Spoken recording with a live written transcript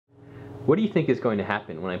What do you think is going to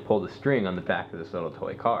happen when I pull the string on the back of this little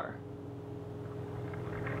toy car?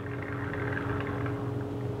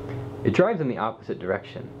 It drives in the opposite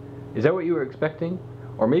direction. Is that what you were expecting?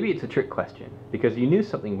 Or maybe it's a trick question, because you knew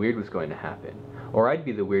something weird was going to happen, or I'd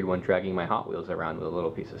be the weird one dragging my Hot Wheels around with a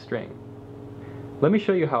little piece of string. Let me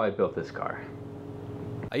show you how I built this car.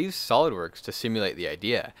 I used SolidWorks to simulate the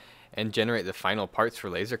idea and generate the final parts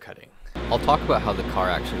for laser cutting. I'll talk about how the car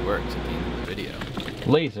actually works at the end of the video.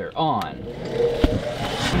 Laser on.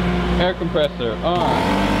 Air compressor on.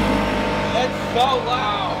 That's so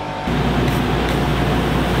loud!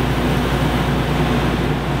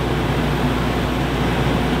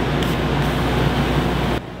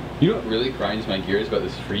 You know what really grinds my gears about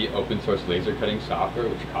this free open source laser cutting software,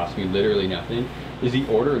 which costs me literally nothing, is the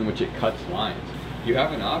order in which it cuts lines. You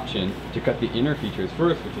have an option to cut the inner features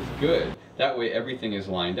first, which is good. That way everything is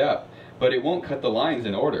lined up. But it won't cut the lines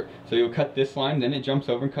in order. So you'll cut this line, then it jumps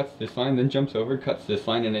over and cuts this line, then jumps over and cuts this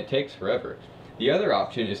line, and it takes forever. The other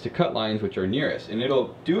option is to cut lines which are nearest, and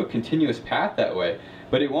it'll do a continuous path that way,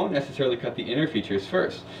 but it won't necessarily cut the inner features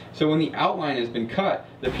first. So when the outline has been cut,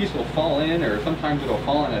 the piece will fall in, or sometimes it'll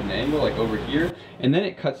fall in at an angle like over here, and then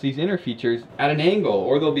it cuts these inner features at an angle,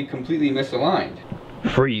 or they'll be completely misaligned.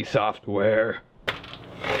 Free software.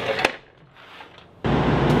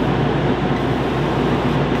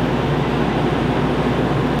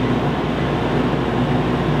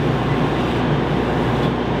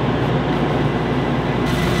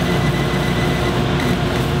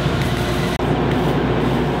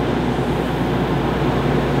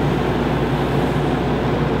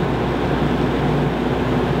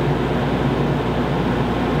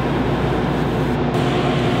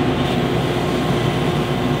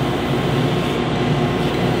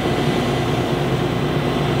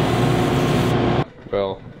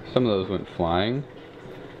 Well, some of those went flying,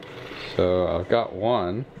 so I've got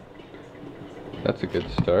one. That's a good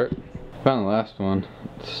start. Found the last one.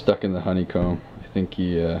 It's stuck in the honeycomb. I think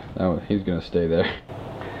he's gonna stay there.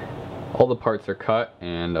 All the parts are cut,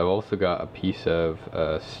 and I've also got a piece of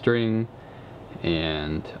string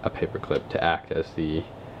and a paper clip to act as the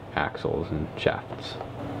axles and shafts.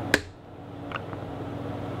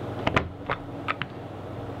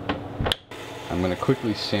 I'm going to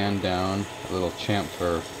quickly sand down a little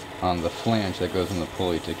chamfer on the flange that goes in the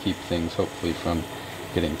pulley to keep things hopefully from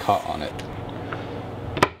getting caught on it.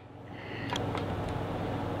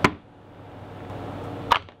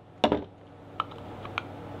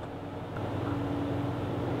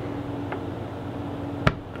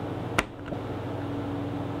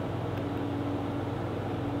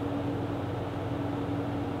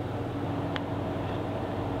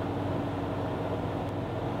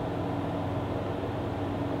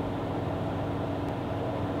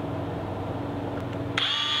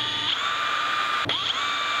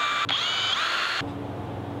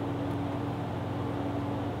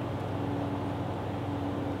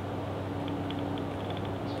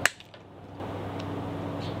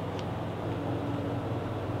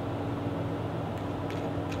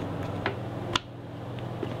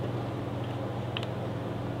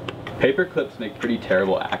 Paper clips make pretty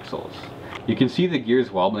terrible axles. You can see the gears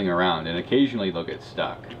wobbling around, and occasionally they'll get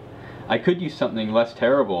stuck. I could use something less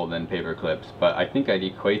terrible than paper clips, but I think I'd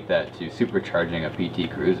equate that to supercharging a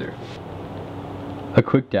PT Cruiser. A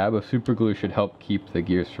quick dab of super glue should help keep the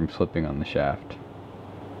gears from slipping on the shaft.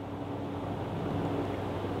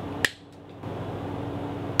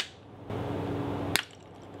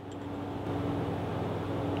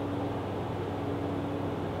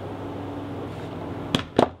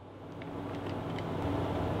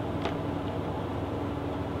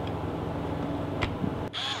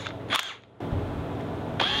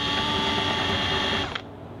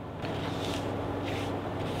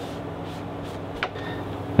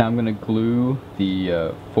 Now I'm going to glue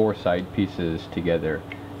the 4 side pieces together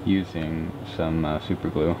using some super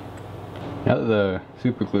glue. Now that the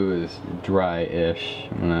super glue is dry-ish,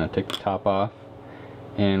 I'm going to take the top off,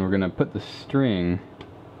 and we're going to put the string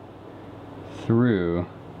through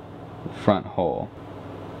the front hole.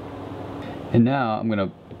 And now I'm going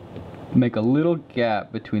to make a little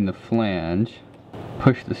gap between the flange,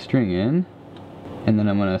 push the string in, and then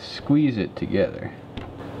I'm going to squeeze it together.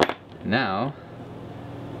 Now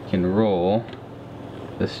can roll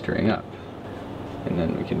the string up, and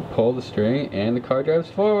then we can pull the string and the car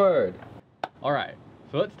drives forward. Alright,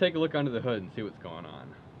 so let's take a look under the hood and see what's going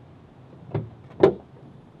on.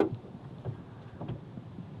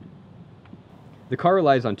 The car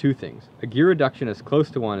relies on 2 things: a gear reduction as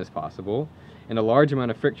close to 1 as possible, and a large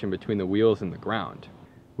amount of friction between the wheels and the ground.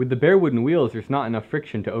 With the bare wooden wheels, there's not enough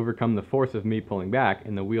friction to overcome the force of me pulling back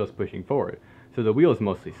and the wheels pushing forward, so the wheels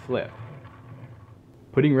mostly slip.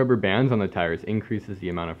 Putting rubber bands on the tires increases the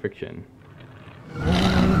amount of friction.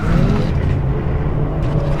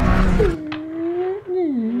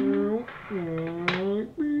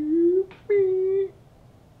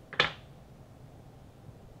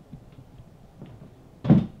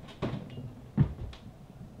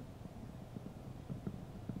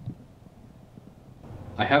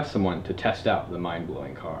 I have someone to test out the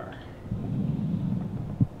mind-blowing car.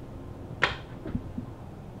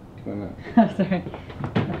 Oh, sorry.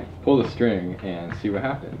 Pull the string and see what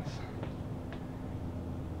happens. Is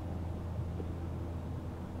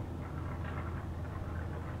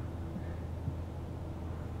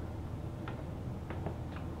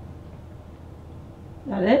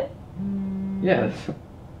that it? Yes,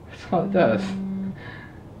 that's all it does.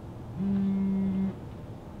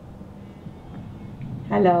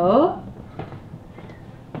 Hello?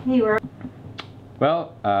 Hey, where?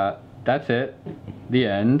 Well, that's it. The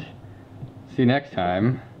end. See you next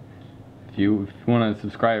time. If you want to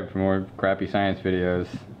subscribe for more crappy science videos.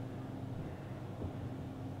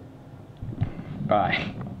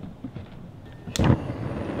 Bye.